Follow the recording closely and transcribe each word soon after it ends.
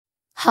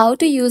How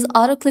to use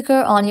auto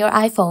clicker on your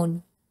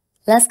iPhone.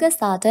 Let's get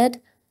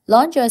started.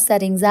 Launch your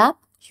settings app.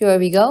 Here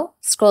we go.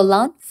 Scroll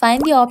down,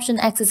 find the option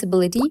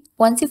accessibility.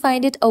 Once you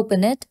find it,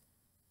 open it.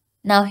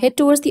 Now head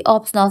towards the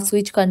option of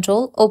switch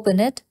control, open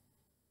it.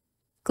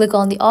 Click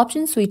on the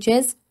option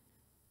switches.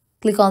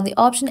 Click on the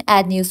option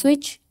add new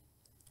switch.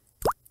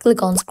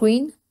 Click on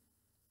screen.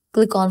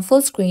 Click on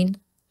full screen.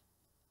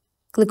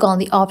 Click on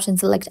the option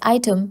select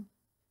item.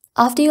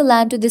 After you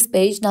land to this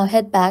page, now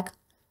head back.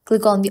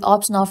 Click on the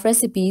option of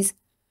recipes.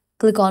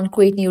 Click on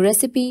create new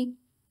recipe.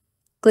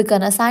 Click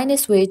on assign a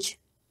switch.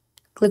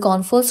 Click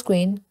on full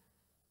screen.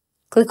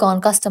 Click on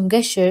custom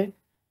gesture.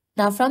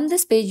 Now from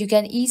this page, you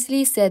can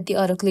easily set the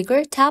auto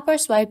clicker. Tap or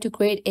swipe to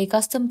create a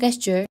custom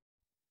gesture.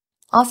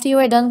 After you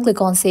are done, click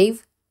on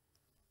save.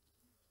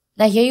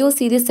 Now here you'll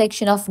see this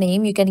section of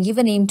name. You can give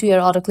a name to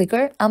your auto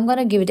clicker. I'm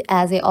gonna give it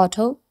as a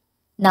auto.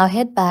 Now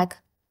head back.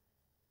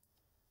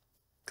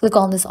 Click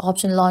on this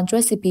option launch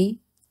recipe.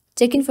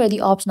 Check in for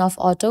the option of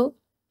auto.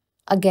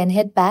 Again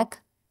head back.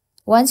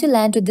 Once you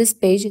land to this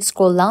page,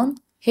 scroll down.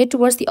 Head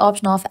towards the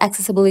option of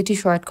accessibility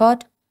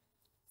shortcut.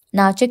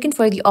 Now check in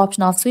for the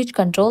option of switch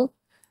control.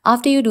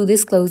 After you do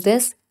this, close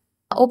this.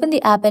 Open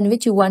the app in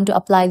which you want to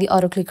apply the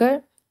auto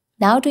clicker.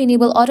 Now to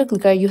enable auto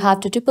clicker, you have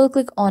to triple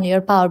click on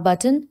your power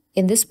button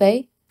in this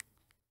way.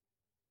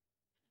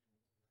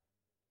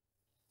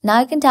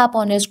 Now you can tap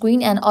on your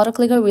screen and auto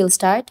clicker will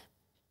start.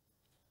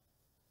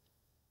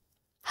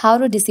 How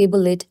to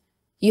disable it?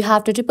 You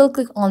have to triple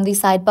click on the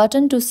side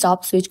button to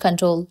stop switch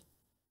control.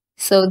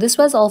 So this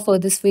was all for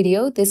this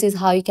video. This is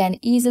how you can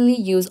easily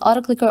use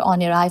auto clicker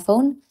on your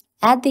iPhone.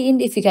 At the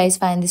end, if you guys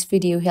find this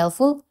video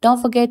helpful,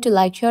 don't forget to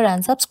like, share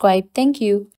and subscribe. Thank you.